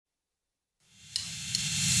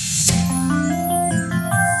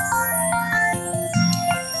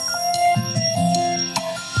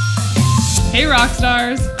Hey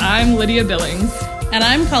Rockstars, I'm Lydia Billings. And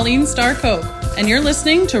I'm Colleen Starr-Koch, and you're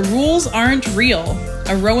listening to Rules Aren't Real,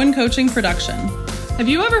 a Rowan Coaching production. Have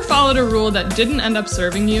you ever followed a rule that didn't end up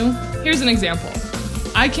serving you? Here's an example.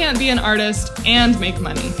 I can't be an artist and make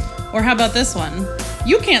money. Or how about this one?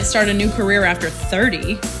 You can't start a new career after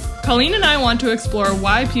 30. Colleen and I want to explore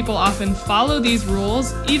why people often follow these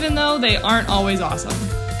rules even though they aren't always awesome.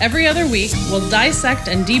 Every other week, we'll dissect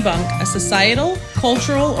and debunk a societal,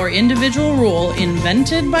 cultural, or individual rule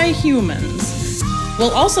invented by humans. We'll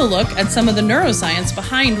also look at some of the neuroscience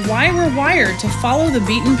behind why we're wired to follow the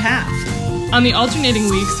beaten path. On the alternating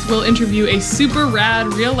weeks, we'll interview a super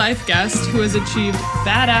rad real-life guest who has achieved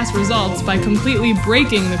badass results by completely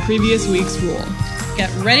breaking the previous week's rule.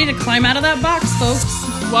 Get ready to climb out of that box, folks.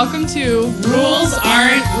 Welcome to Rules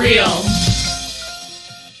Aren't Real.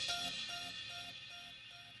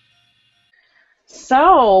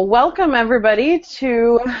 So, welcome everybody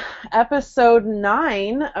to episode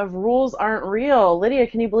 9 of Rules Aren't Real. Lydia,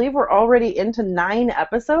 can you believe we're already into 9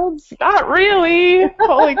 episodes? Not really.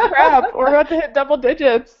 Holy crap. We're about to hit double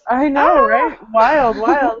digits. I know, right?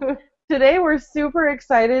 Wild. Today we're super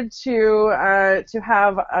excited to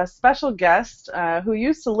have a special guest who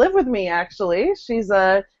used to live with me, actually. She's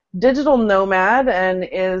a digital nomad and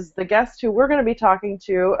is the guest who we're going to be talking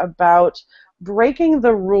to about breaking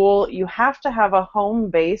the rule you have to have a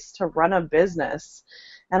home base to run a business.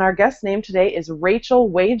 And our guest name today is Rachel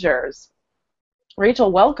Wagers.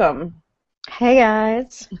 Rachel, welcome. Hey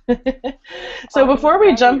guys. So before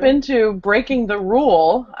we jump into breaking the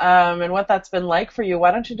rule and what that's been like for you,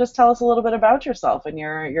 why don't you just tell us a little bit about yourself and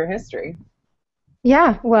your history?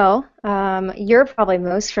 Yeah, well, you're probably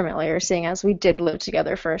most familiar, seeing as we did live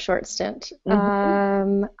together for a short stint.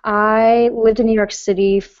 Mm-hmm. I lived in New York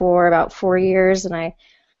City for about 4 years, and I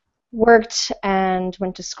worked and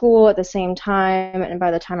went to school at the same time, and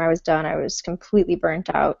by the time I was done, I was completely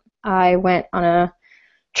burnt out. I went on a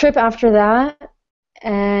trip after that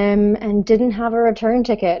and didn't have a return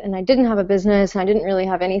ticket, and I didn't have a business, and I didn't really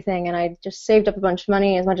have anything, and I just saved up a bunch of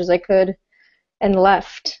money, as much as I could, and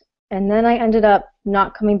left. And then I ended up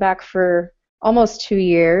not coming back for almost 2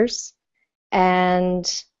 years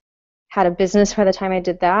and had a business by the time I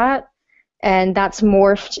did that. And that's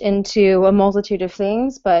morphed into a multitude of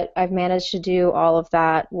things, but I've managed to do all of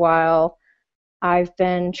that while I've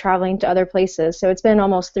been traveling to other places. So it's been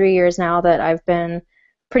almost 3 years now that I've been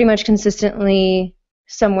pretty much consistently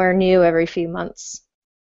somewhere new every few months.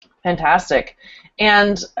 Fantastic.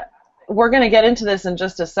 And we're going to get into this in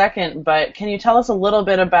just a second, but can you tell us a little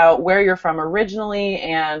bit about where you're from originally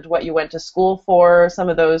and what you went to school for, some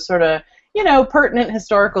of those sort of, pertinent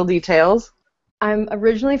historical details? I'm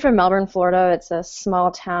originally from Melbourne, Florida. It's a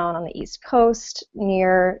small town on the East Coast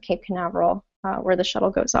near Cape Canaveral, where the shuttle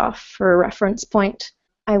goes off for a reference point.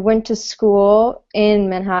 I went to school in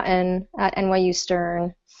Manhattan at NYU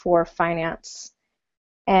Stern for finance,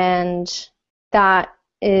 and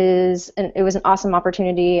it was an awesome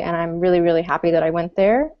opportunity, and I'm really, really happy that I went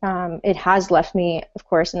there. It has left me, of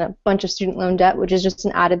course, in a bunch of student loan debt, which is just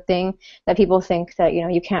an added thing that people think that,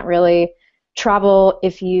 you can't really travel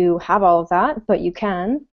if you have all of that, but you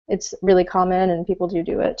can. It's really common, and people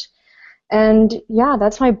do it. And, yeah,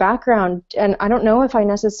 that's my background, and I don't know if I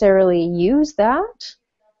necessarily use that.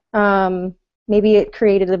 Maybe it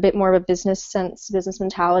created a bit more of a business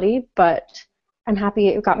mentality, but I'm happy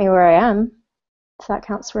it got me where I am. If that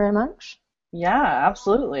counts very much. Yeah,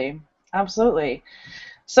 absolutely. Absolutely.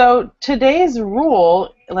 So today's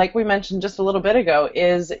rule, like we mentioned just a little bit ago,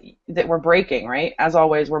 is that we're breaking, right? As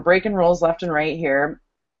always, we're breaking rules left and right here.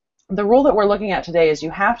 The rule that we're looking at today is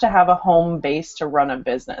you have to have a home base to run a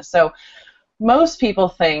business. So most people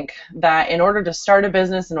think that in order to start a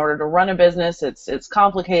business, in order to run a business, it's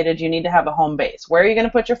complicated. You need to have a home base. Where are you going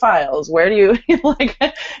to put your files? Where do you,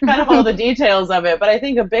 kind of all the details of it. But I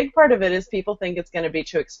think a big part of it is people think it's going to be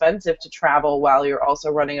too expensive to travel while you're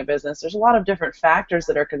also running a business. There's a lot of different factors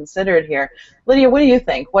that are considered here. Lydia, what do you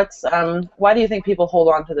think? Why do you think people hold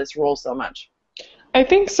on to this rule so much? I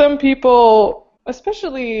think some people,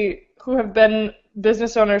 especially who have been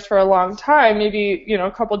business owners for a long time, maybe,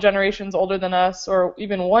 a couple generations older than us or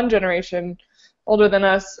even one generation older than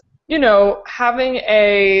us, having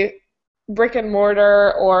a brick and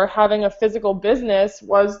mortar or having a physical business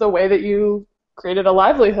was the way that you created a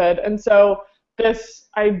livelihood. And so this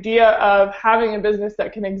idea of having a business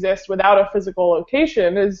that can exist without a physical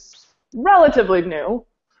location is relatively new,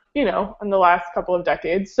 in the last couple of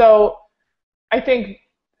decades. So I think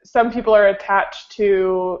some people are attached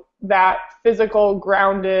to that physical,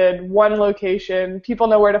 grounded, one location. People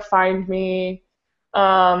know where to find me.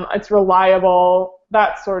 It's reliable.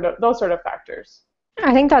 Those sort of factors.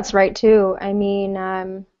 I think that's right too. I mean,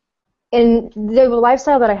 and the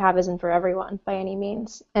lifestyle that I have isn't for everyone by any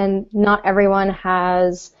means, and not everyone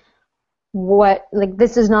has what, like,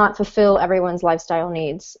 this does not fulfill everyone's lifestyle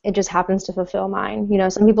needs. It just happens to fulfill mine. You know,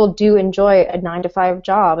 some people do enjoy a 9 to 5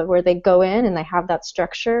 job where they go in and they have that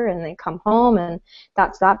structure and they come home and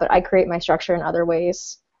that's that, but I create my structure in other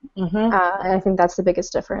ways. And I think that's the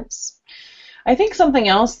biggest difference. I think something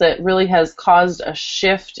else that really has caused a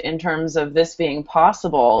shift in terms of this being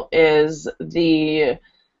possible is the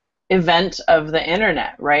event of the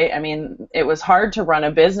internet, right? I mean, it was hard to run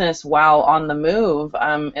a business while on the move.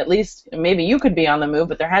 At least maybe you could be on the move,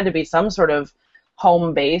 but there had to be some sort of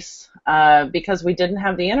home base because we didn't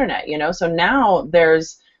have the internet, you know? So now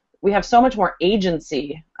we have so much more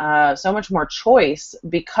agency, so much more choice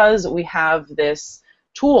because we have this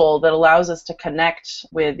tool that allows us to connect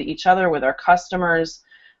with each other, with our customers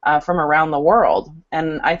from around the world.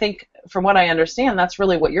 And I think, from what I understand, that's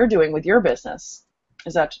really what you're doing with your business.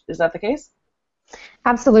 Is that the case?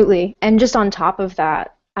 Absolutely. And just on top of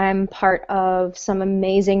that, I'm part of some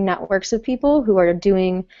amazing networks of people who are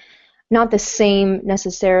doing not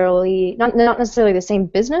necessarily the same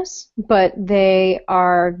business, but they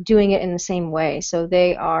are doing it in the same way. So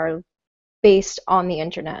they are based on the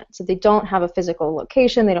internet. So they don't have a physical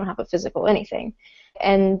location, they don't have a physical anything.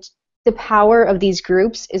 And the power of these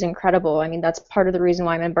groups is incredible. I mean, that's part of the reason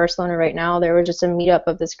why I'm in Barcelona right now. There was just a meetup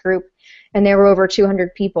of this group, and there were over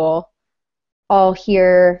 200 people all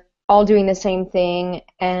here, all doing the same thing,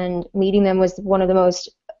 and meeting them was one of the most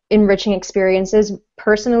enriching experiences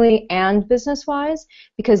personally and business-wise,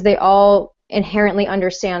 because they all inherently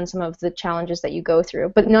understand some of the challenges that you go through.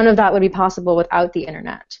 But none of that would be possible without the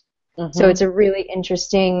internet. So it's a really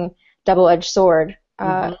interesting double-edged sword,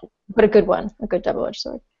 but a good one, a good double-edged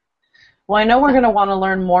sword. Well, I know we're going to want to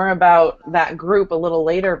learn more about that group a little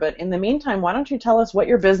later, but in the meantime, why don't you tell us what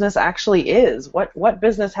your business actually is? What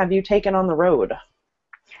business have you taken on the road?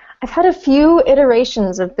 I've had a few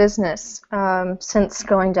iterations of business since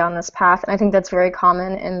going down this path, and I think that's very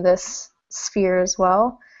common in this sphere as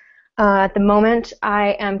well. At the moment,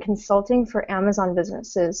 I am consulting for Amazon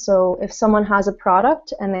businesses. So if someone has a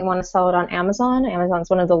product and they want to sell it on Amazon, Amazon's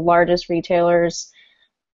one of the largest retailers,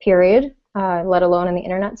 period, let alone in the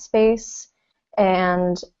internet space,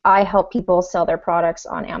 and I help people sell their products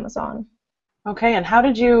on Amazon. Okay, and how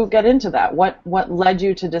did you get into that? What led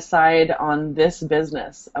you to decide on this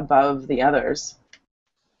business above the others?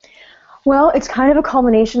 Well, it's kind of a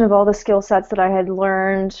culmination of all the skill sets that I had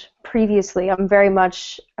learned previously. I'm very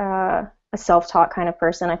much a self-taught kind of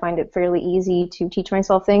person. I find it fairly easy to teach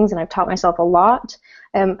myself things, and I've taught myself a lot.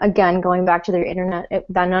 Again, going back to the internet,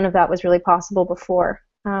 none of that was really possible before.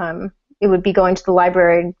 It would be going to the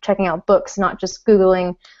library and checking out books, not just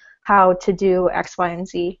Googling how to do X, Y, and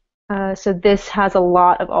Z. So this has a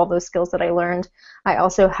lot of all those skills that I learned. I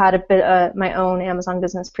also had a bit of my own Amazon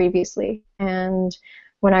business previously, and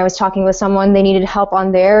when I was talking with someone, they needed help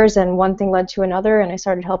on theirs, and one thing led to another, and I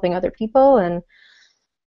started helping other people, and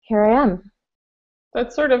here I am.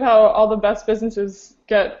 That's sort of how all the best businesses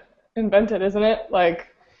get invented, isn't it?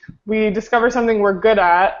 Like, we discover something we're good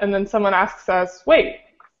at, and then someone asks us, wait,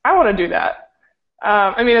 I want to do that.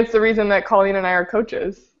 I mean, it's the reason that Colleen and I are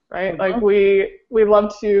coaches, right? Like, we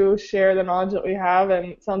love to share the knowledge that we have, and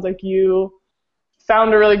it sounds like you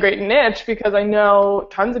found a really great niche, because I know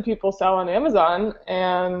tons of people sell on Amazon,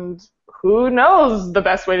 and who knows the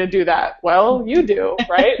best way to do that? Well, you do,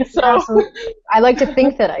 right? So I like to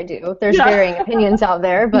think that I do. There's varying opinions out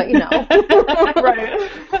there, but you know. Right.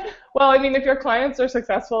 Well, I mean, if your clients are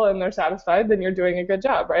successful and they're satisfied, then you're doing a good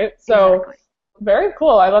job, right? So exactly. Very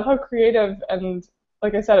cool. I love how creative, and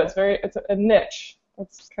like I said, it's a niche.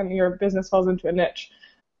 That's kind of, your business falls into a niche.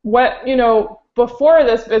 What, before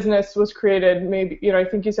this business was created, maybe, I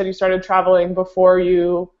think you said you started traveling before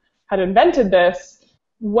you had invented this.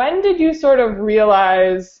 When did you sort of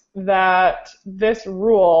realize that this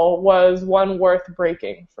rule was one worth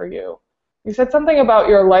breaking for you? You said something about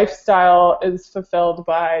your lifestyle is fulfilled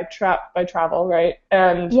by travel, right?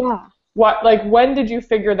 And yeah. When did you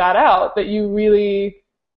figure that out, that you really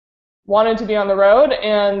wanted to be on the road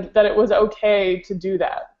and that it was okay to do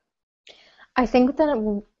that? I think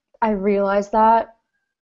that I realized that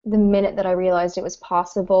the minute that I realized it was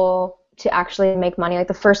possible to actually make money. Like,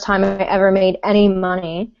 the first time I ever made any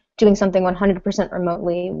money doing something 100%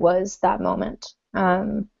 remotely was that moment.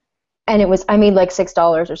 And I made like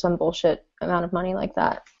 $6 or some bullshit amount of money like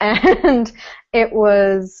that. And it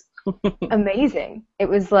was amazing. It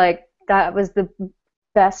was like, that was the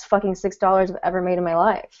best fucking $6 I've ever made in my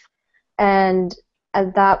life. And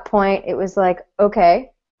at that point, it was like,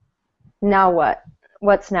 okay, now what?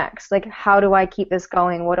 what's next? Like, how do I keep this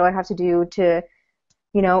going? What do I have to do to,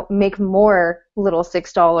 make more little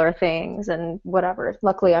 $6 things and whatever.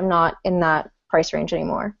 Luckily, I'm not in that price range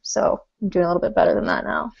anymore, so I'm doing a little bit better than that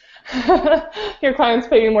now. Your clients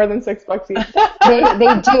pay you more than $6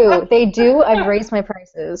 each. They do. I've raised my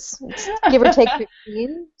prices. It's give or take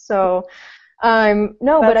 15. So, no,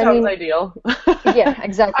 that but I mean, ideal. Yeah,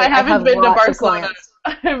 exactly. I haven't been to Barcelona.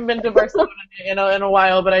 I haven't been to Barcelona in a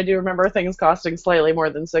while, but I do remember things costing slightly more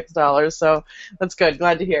than $6. So that's good.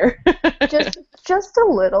 Glad to hear. just a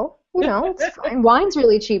little. It's fine. Wine's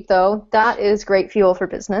really cheap, though. That is great fuel for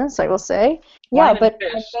business, I will say. Yeah, but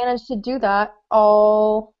I managed to do that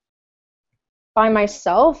all by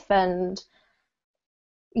myself and,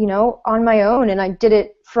 on my own, and I did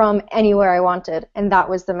it from anywhere I wanted, and that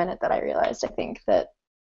was the minute that I realized, I think, that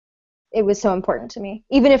it was so important to me.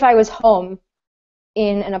 Even if I was home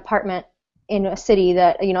in an apartment in a city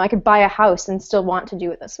that, I could buy a house and still want to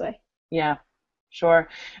do it this way. Yeah. Sure.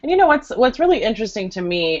 And what's really interesting to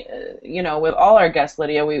me, with all our guests,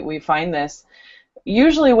 Lydia, we find this.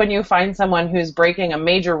 Usually when you find someone who's breaking a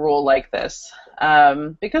major rule like this,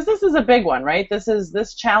 because this is a big one, right?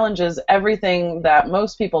 This challenges everything that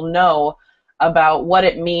most people know about what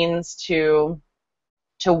it means to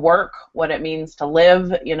work, what it means to live,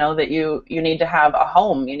 that you need to have a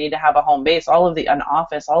home, you need to have a home base, an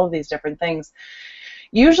office, all of these different things.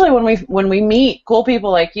 Usually when we meet cool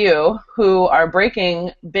people like you who are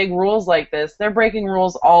breaking big rules like this, they're breaking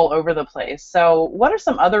rules all over the place. So what are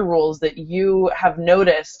some other rules that you have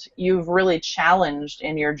noticed you've really challenged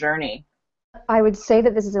in your journey? I would say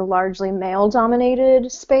that this is a largely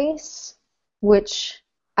male-dominated space, which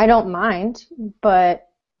I don't mind, but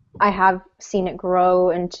I have seen it grow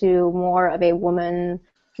into more of a woman,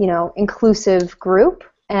 inclusive group.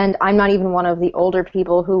 And I'm not even one of the older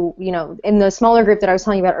people who, in the smaller group that I was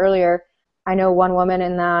telling you about earlier, I know one woman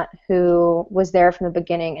in that who was there from the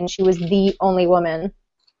beginning, and she was the only woman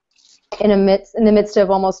in the midst of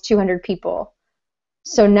almost 200 people.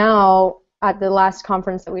 So now, at the last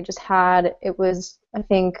conference that we just had, it was, I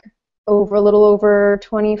think, a little over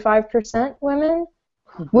 25% women,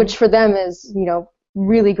 which for them is,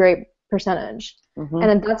 really great percentage.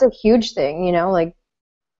 And that's a huge thing, like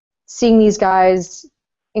seeing these guys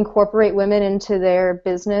incorporate women into their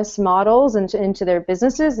business models and into their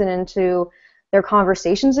businesses and into their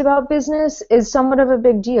conversations about business is somewhat of a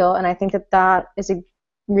big deal, and I think that is a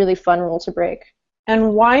really fun rule to break.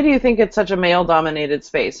 And why do you think it's such a male-dominated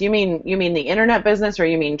space? You mean the internet business, or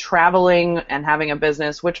you mean traveling and having a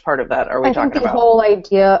business? Which part of that are we talking about? I think the whole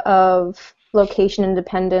idea of location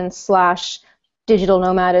independence / digital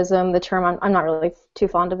nomadism, the term, I'm not really too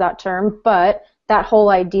fond of that term, but that whole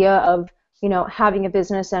idea of having a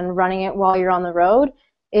business and running it while you're on the road,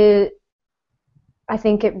 I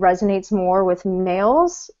think it resonates more with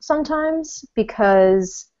males sometimes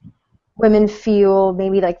because women feel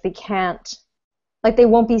maybe like they can't, like they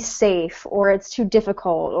won't be safe or it's too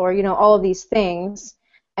difficult or, all of these things.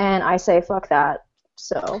 And I say, fuck that.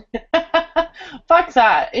 So. Fuck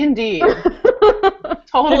that, indeed.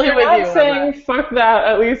 Totally with you. If you're not saying fuck that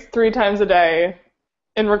at least 3 times a day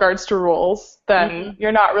in regards to rules, then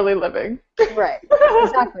you're not really living. Right,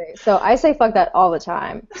 exactly. So I say fuck that all the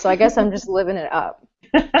time. So I guess I'm just living it up.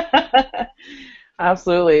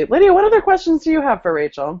 Absolutely. Lydia, what other questions do you have for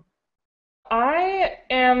Rachel? I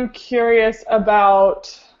am curious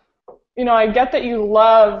about, I get that you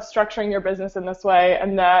love structuring your business in this way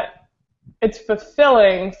and that it's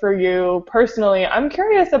fulfilling for you personally. I'm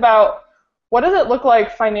curious about what does it look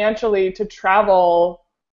like financially to travel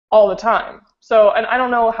all the time? So, and I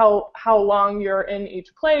don't know how long you're in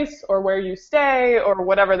each place or where you stay or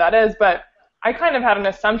whatever that is, but I kind of had an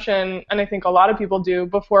assumption, and I think a lot of people do,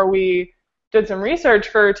 before we did some research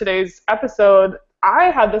for today's episode,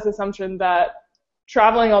 I had this assumption that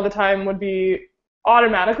traveling all the time would be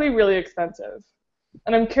automatically really expensive.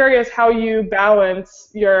 And I'm curious how you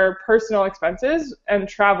balance your personal expenses and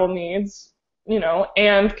travel needs,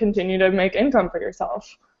 and continue to make income for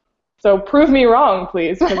yourself. So prove me wrong,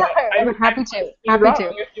 please. I'm happy to.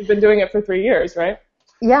 You've been doing it for 3 years, right?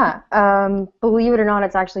 Yeah. Believe it or not,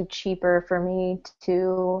 it's actually cheaper for me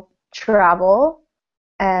to travel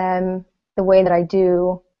the way that I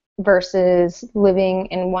do versus living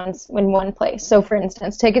in one place. So, for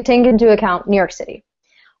instance, take into account New York City.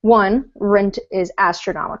 One, rent is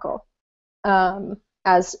astronomical.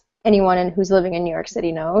 As anyone who's living in New York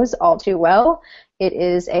City knows all too well, it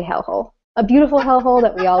is a hellhole. A beautiful hellhole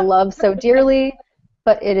that we all love so dearly,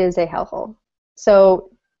 but it is a hellhole. So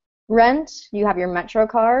rent, you have your Metro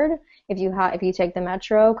card. If you take the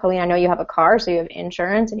Metro, Colleen, I know you have a car, so you have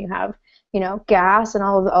insurance and you have gas and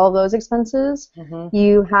all of those expenses. Mm-hmm.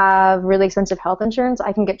 You have really expensive health insurance.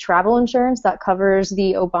 I can get travel insurance that covers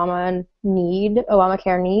the Obamacare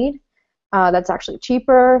need. That's actually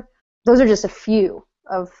cheaper. Those are just a few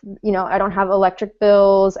of, I don't have electric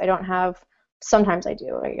bills. Sometimes I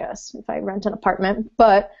do, I guess, if I rent an apartment,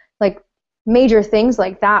 but like major things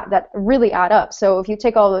like that really add up. So if you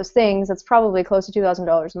take all those things, that's probably close to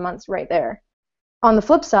 $2,000 a month right there. On the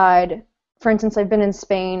flip side, for instance, I've been in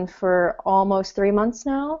Spain for almost 3 months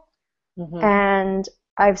now, Mm-hmm. and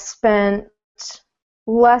I've spent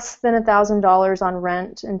less than $1,000 on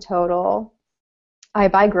rent in total. I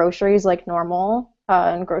buy groceries like normal,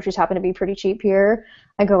 and groceries happen to be pretty cheap here.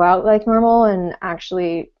 I go out like normal, and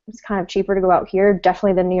actually it's kind of cheaper to go out here,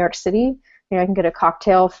 definitely than New York City. I can get a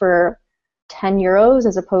cocktail for 10 euros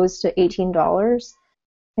as opposed to $18.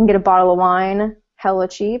 And get a bottle of wine hella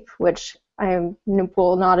cheap, which I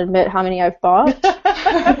will not admit how many I've bought.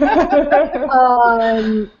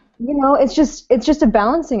 It's just a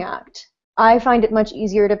balancing act. I find it much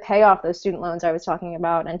easier to pay off those student loans I was talking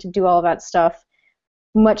about and to do all of that stuff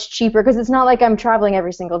much cheaper, because it's not like I'm traveling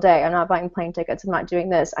every single day. I'm not buying plane tickets. I'm not doing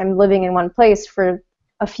this. I'm living in one place for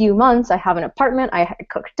a few months. I have an apartment. I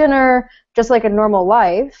cook dinner, just like a normal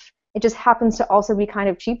life. It just happens to also be kind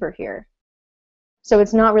of cheaper here. So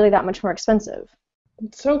it's not really that much more expensive.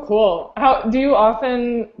 It's so cool. How do you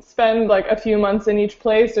often spend like a few months in each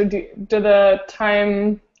place, or do the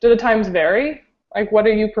times vary? Like, what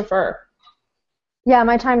do you prefer? Yeah,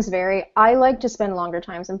 my times vary. I like to spend longer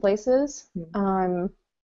times in places.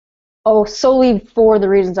 Solely for the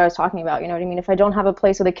reasons I was talking about. You know what I mean? If I don't have a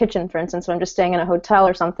place with a kitchen, for instance, so I'm just staying in a hotel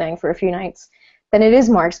or something for a few nights, then it is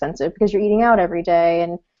more expensive because you're eating out every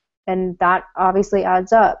day, and that obviously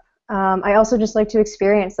adds up. I also just like to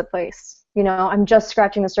experience the place. I'm just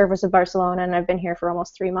scratching the surface of Barcelona, and I've been here for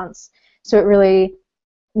almost 3 months. So it really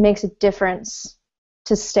makes a difference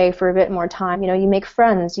to stay for a bit more time. You make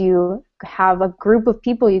friends. You have a group of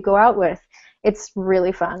people you go out with. It's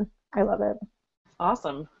really fun. I love it.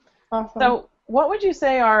 Awesome. Awesome. So what would you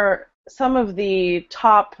say are some of the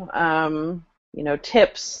top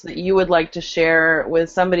tips that you would like to share with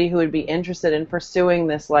somebody who would be interested in pursuing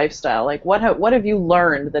this lifestyle? Like, what have you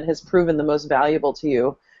learned that has proven the most valuable to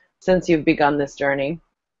you since you've begun this journey?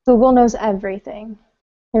 Google knows everything.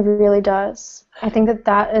 It really does. I think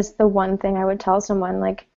that is the one thing I would tell someone.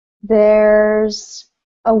 Like, there's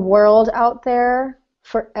a world out there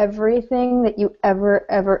for everything that you ever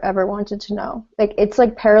wanted to know. Like, it's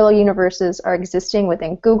like parallel universes are existing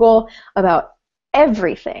within Google about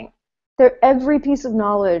everything. Every piece of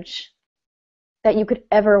knowledge that you could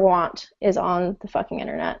ever want is on the fucking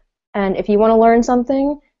internet. And if you want to learn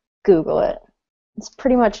something, Google it. That's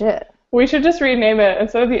pretty much it. We should just rename it.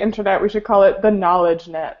 Instead of the internet, we should call it the Knowledge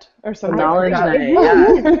Net or something. Knowledge like Net, yeah.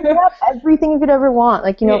 You have everything you could ever want.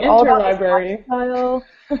 Like, the all about interlibrary.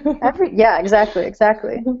 Yeah, exactly.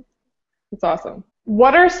 It's awesome.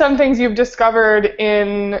 What are some things you've discovered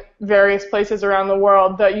in various places around the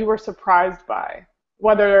world that you were surprised by?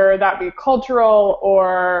 Whether that be cultural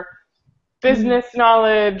or business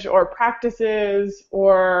knowledge or practices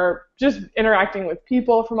or just interacting with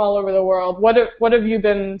people from all over the world. What have you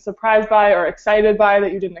been surprised by or excited by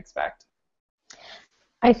that you didn't expect?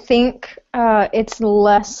 I think it's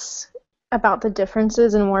less about the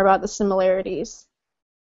differences and more about the similarities.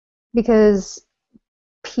 Because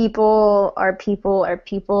people are people,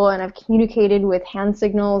 and I've communicated with hand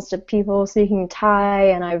signals to people speaking Thai,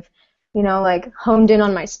 and I've honed in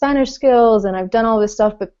on my Spanish skills, and I've done all this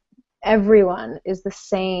stuff, but everyone is the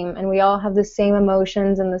same, and we all have the same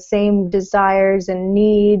emotions and the same desires and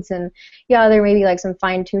needs, and yeah, there may be like some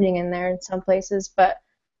fine-tuning in there in some places, but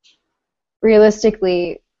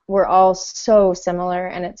realistically, we're all so similar,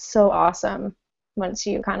 and it's so awesome once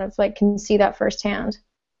you kind of can see that firsthand.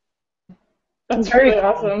 That's very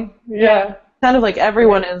awesome. Yeah. Kind of like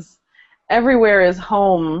everywhere is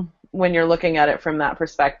home when you're looking at it from that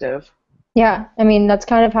perspective. Yeah, I mean, that's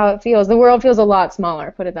kind of how it feels. The world feels a lot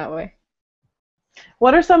smaller, put it that way.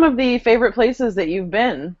 What are some of the favorite places that you've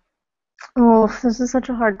been? Oh, this is such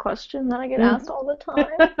a hard question that I get asked all the time.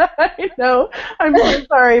 I know. I'm so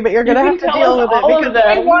sorry, but you're going to have to deal with it because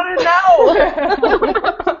I want to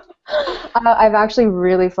know. I've actually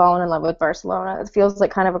really fallen in love with Barcelona. It feels like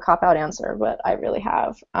kind of a cop-out answer, but I really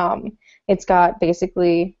have. It's got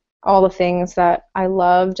basically all the things that I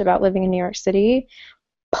loved about living in New York City,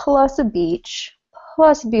 plus a beach,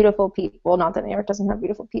 plus beautiful people. Not that New York doesn't have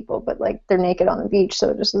beautiful people, but they're naked on the beach,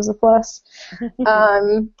 so it just is a plus.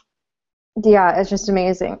 Yeah, it's just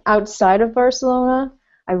amazing. Outside of Barcelona,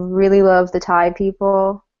 I really love the Thai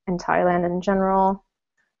people and Thailand in general.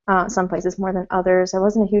 some places more than others. I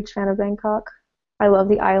wasn't a huge fan of Bangkok. I love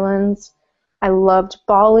the islands. I loved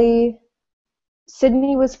Bali.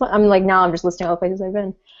 Sydney was fun. I'm like, now I'm just listing all the places I've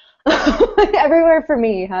been. Everywhere for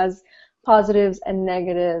me has positives and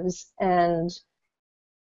negatives and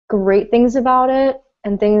great things about it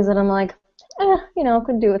and things that I'm like,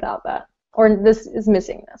 could do without that. Or this is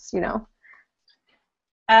missing this,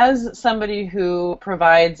 As somebody who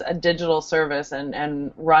provides a digital service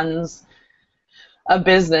and runs a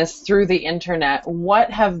business through the internet,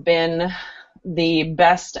 what have been the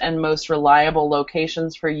best and most reliable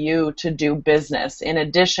locations for you to do business in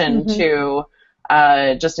addition to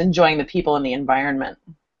just enjoying the people and the environment?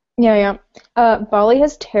 Yeah. Bali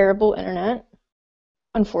has terrible internet,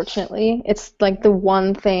 unfortunately. It's like the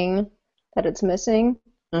one thing that it's missing.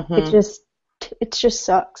 It just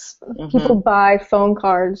sucks. People buy phone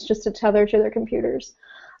cards just to tether to their computers.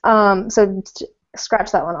 So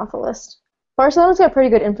scratch that one off the list. Barcelona's got pretty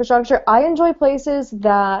good infrastructure. I enjoy places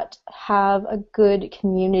that have a good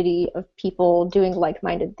community of people doing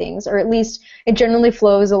like-minded things, or at least it generally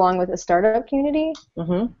flows along with a startup community.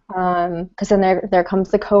 Because then there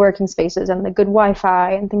comes the co-working spaces and the good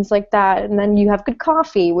Wi-Fi and things like that, and then you have good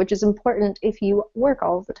coffee, which is important if you work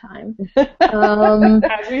all the time.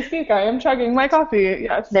 As we speak, I am chugging my coffee.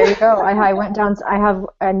 Yes. There you go. I went down. I have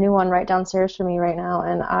a new one right downstairs for me right now,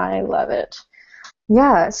 and I love it.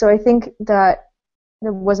 Yeah, so I think that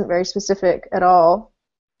it wasn't very specific at all,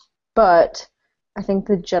 but I think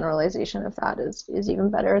the generalization of that is even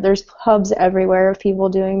better. There's hubs everywhere of people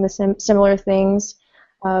doing the similar things.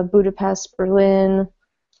 Budapest, Berlin,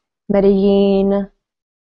 Medellin,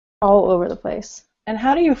 all over the place. And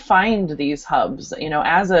how do you find these hubs?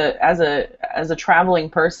 As a traveling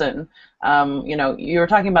person, you were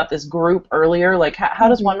talking about this group earlier. Like, how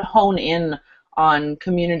does one hone in on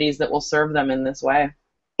communities that will serve them in this way?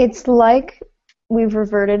 It's like we've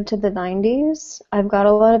reverted to the 90s. I've got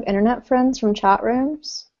a lot of internet friends from chat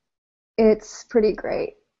rooms. It's pretty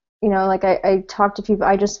great. I talk to people.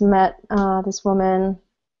 I just met this woman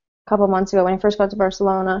a couple months ago when I first got to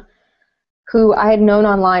Barcelona, who I had known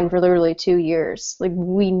online for literally 2 years. Like,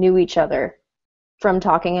 we knew each other from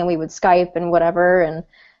talking, and we would Skype and whatever, and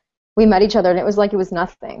we met each other, and it was like it was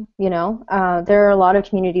nothing, There are a lot of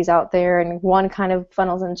communities out there, and one kind of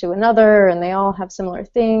funnels into another, and they all have similar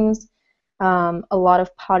things. A lot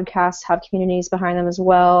of podcasts have communities behind them as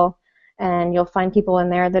well, and you'll find people in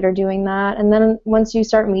there that are doing that. And then once you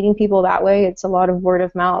start meeting people that way, it's a lot of word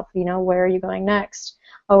of mouth, where are you going next?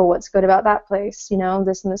 Oh, what's good about that place?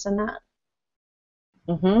 This and this and that.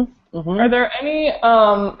 Are there any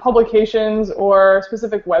publications or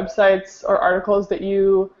specific websites or articles that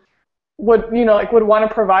you would want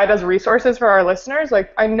to provide as resources for our listeners?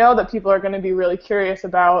 Like, I know that people are going to be really curious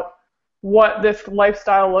about what this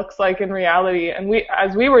lifestyle looks like in reality, and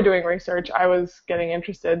as we were doing research, I was getting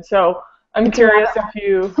interested. So I'm curious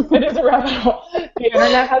it is a rabbit hole. The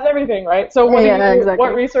internet has everything, right? So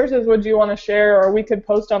what resources would you want to share, or we could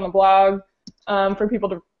post on the blog for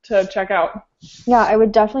people to check out? Yeah, I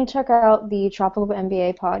would definitely check out the Tropical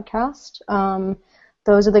MBA podcast.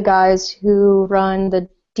 Those are the guys who run the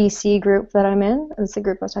DC group that I'm in. That's the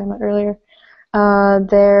group I was talking about earlier. And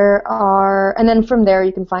then from there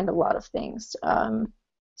you can find a lot of things.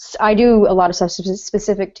 I do a lot of stuff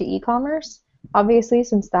specific to e-commerce, obviously,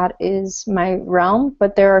 since that is my realm,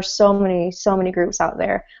 but there are so many groups out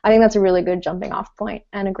there. I think that's a really good jumping off point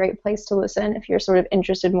and a great place to listen if you're sort of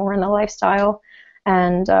interested more in the lifestyle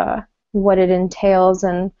and what it entails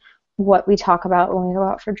and what we talk about when we go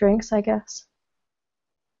out for drinks, I guess.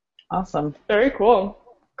 Awesome. Very cool.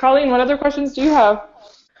 Colleen, what other questions do you have?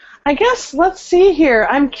 I guess, let's see here.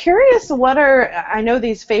 I'm curious I know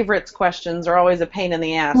these favorites questions are always a pain in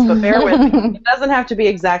the ass, but bear with me. It doesn't have to be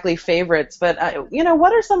exactly favorites, but,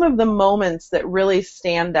 what are some of the moments that really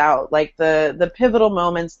stand out, like the pivotal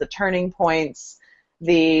moments, the turning points,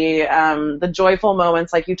 the joyful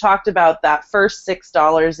moments, like you talked about that first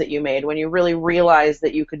 $6 that you made when you really realized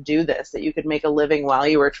that you could do this, that you could make a living while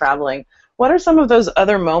you were traveling. What are some of those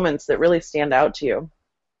other moments that really stand out to you?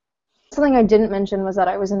 Something I didn't mention was that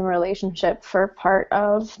I was in a relationship for part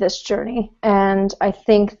of this journey, and I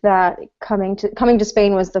think that coming to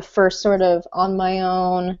Spain was the first sort of on my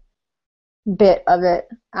own bit of it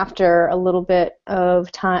after a little bit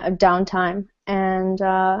of downtime, and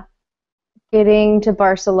getting to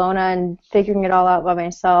Barcelona and figuring it all out by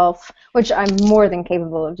myself, which I'm more than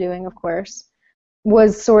capable of doing, of course,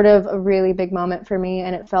 was sort of a really big moment for me,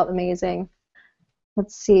 and it felt amazing.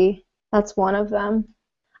 Let's see, that's one of them.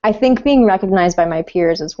 I think being recognized by my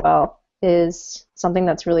peers as well is something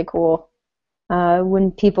that's really cool.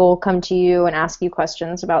 when people come to you and ask you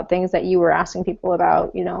questions about things that you were asking people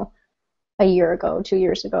about, a year ago, 2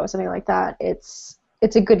 years ago, something like that. It's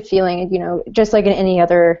a good feeling, just like in any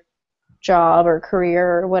other job or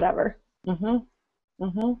career or whatever. Mm-hmm.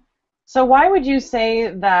 Mm-hmm. So why would you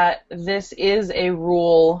say that this is a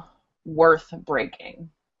rule worth breaking?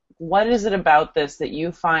 What is it about this that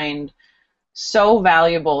you find so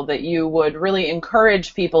valuable that you would really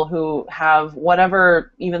encourage people who have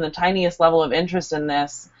whatever, even the tiniest level of interest in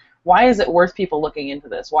this? Why is it worth people looking into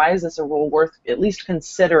this? Why is this a rule worth at least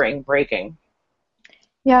considering breaking?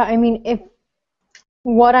 Yeah, I mean, if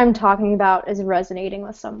what I'm talking about is resonating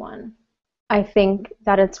with someone, I think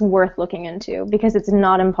that it's worth looking into because it's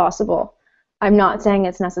not impossible. I'm not saying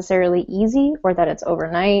it's necessarily easy or that it's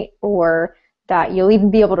overnight or that you'll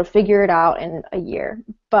even be able to figure it out in a year,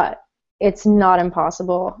 but it's not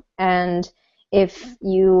impossible. And if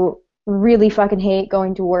you really fucking hate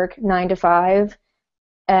going to work 9 to 5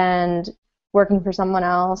 and working for someone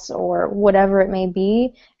else or whatever it may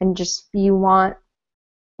be, and just you want,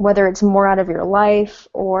 whether it's more out of your life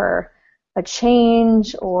or a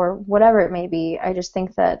change or whatever it may be, I just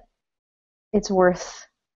think that it's worth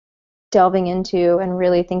delving into and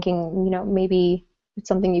really thinking, maybe it's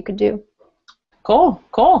something you could do. Cool.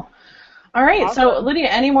 All right, awesome. So Lydia,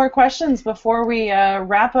 any more questions before we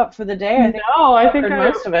wrap up for the day? I think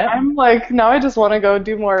most of it. I'm like, now I just want to go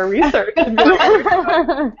do more research.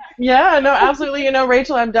 Yeah, no, absolutely.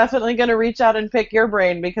 Rachel, I'm definitely going to reach out and pick your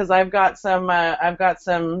brain because I've got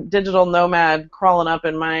some digital nomad crawling up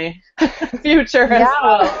in my future as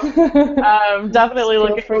well. Definitely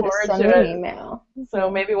looking forward to it. Email.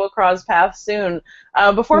 So maybe we'll cross paths soon.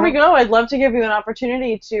 Before we go, I'd love to give you an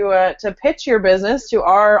opportunity to pitch your business to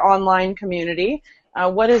our online community.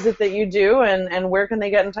 What is it that you do, and where can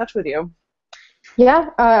they get in touch with you? Yeah,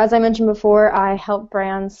 as I mentioned before, I help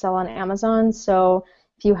brands sell on Amazon. So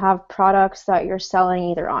if you have products that you're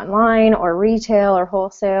selling either online or retail or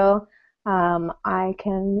wholesale, I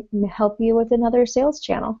can help you with another sales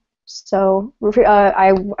channel. So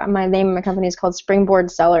my name of my company is called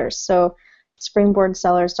Springboard Sellers. So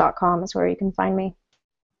springboardsellers.com is where you can find me.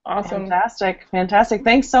 Awesome. Fantastic.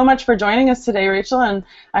 Thanks so much for joining us today, Rachel, and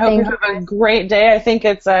I hope you have a great day. I think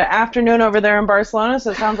it's afternoon over there in Barcelona, so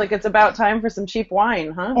it sounds like it's about time for some cheap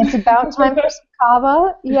wine, huh? It's about time for some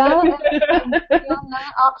cava, yeah, and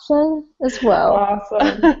that option as well.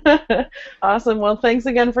 Awesome. Awesome. Well, thanks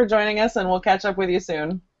again for joining us, and we'll catch up with you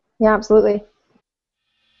soon. Yeah, absolutely.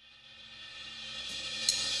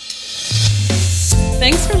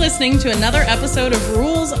 Thanks for listening to another episode of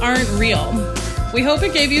Rules Aren't Real. We hope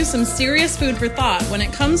it gave you some serious food for thought when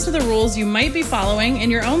it comes to the rules you might be following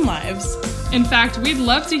in your own lives. In fact, we'd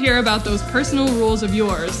love to hear about those personal rules of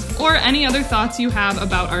yours or any other thoughts you have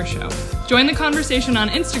about our show. Join the conversation on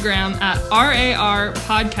Instagram at RAR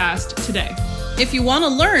Podcast today. If you want to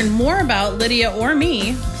learn more about Lydia or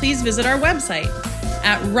me, please visit our website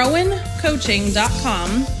at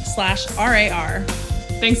rowancoaching.com/RAR.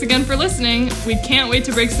 Thanks again for listening. We can't wait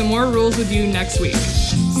to break some more rules with you next week.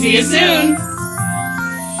 See you soon!